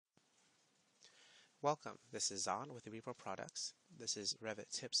Welcome, this is Zahn with Repo Products. This is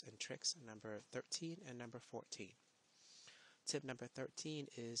Revit Tips and Tricks number 13 and number 14. Tip number 13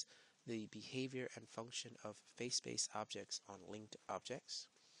 is the behavior and function of face-based objects on linked objects.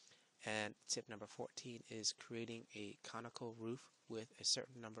 And tip number 14 is creating a conical roof with a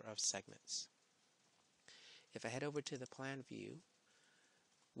certain number of segments. If I head over to the plan view,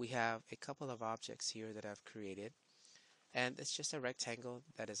 we have a couple of objects here that I've created. And it's just a rectangle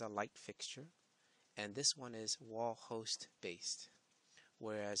that is a light fixture. And this one is wall host based,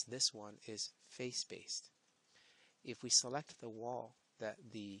 whereas this one is face based. If we select the wall that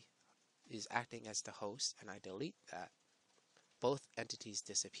is acting as the host and I delete that, both entities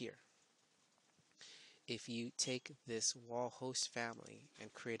disappear. If you take this wall host family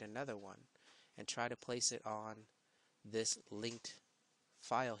and create another one and try to place it on this linked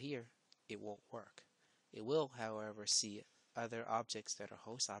file here, it won't work. It will, however, see other objects that are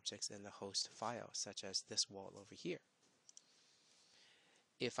host objects in the host file, such as this wall over here.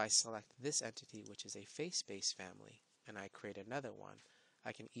 If I select this entity, which is a face-based family, and I create another one,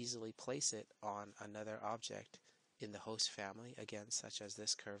 I can easily place it on another object in the host family, again, such as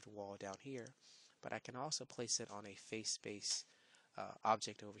this curved wall down here, but I can also place it on a face-based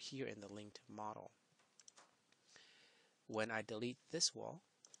object over here in the linked model. When I delete this wall,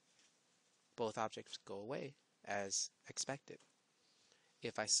 both objects go away as expected.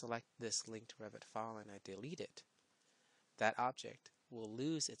 If I select this linked Revit file and I delete it, that object will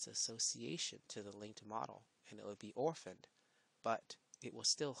lose its association to the linked model and it will be orphaned, but it will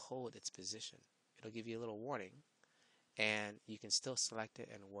still hold its position. It'll give you a little warning and you can still select it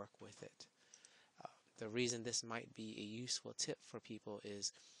and work with it. The reason this might be a useful tip for people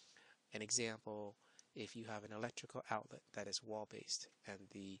is an example: if you have an electrical outlet that is wall-based and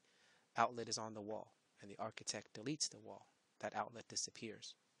the outlet is on the wall and the architect deletes the wall, that outlet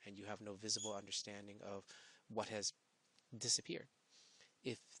disappears and you have no visible understanding of what has disappeared.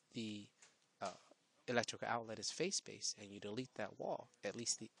 If the electrical outlet is face-based and you delete that wall, at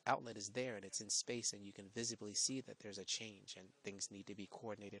least the outlet is there and it's in space and you can visibly see that there's a change and things need to be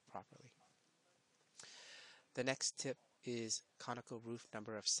coordinated properly. The next tip is conical roof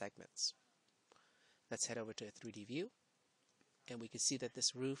number of segments. Let's head over to a 3D view, and we can see that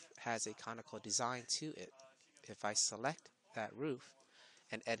this roof has a conical design to it. If I select that roof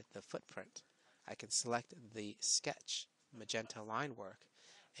and edit the footprint, I can select the sketch magenta line work,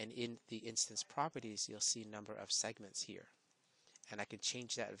 and in the instance properties you'll see number of segments here, and I can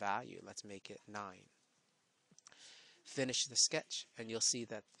change that value. Let's make it 9. Finish the sketch and you'll see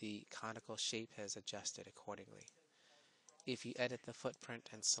that the conical shape has adjusted accordingly. If you edit the footprint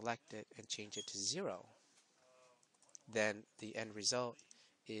and select it and change it to 0, then the end result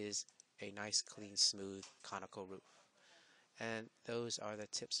is a nice, clean, smooth conical roof. And those are the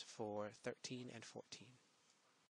tips for 13 and 14.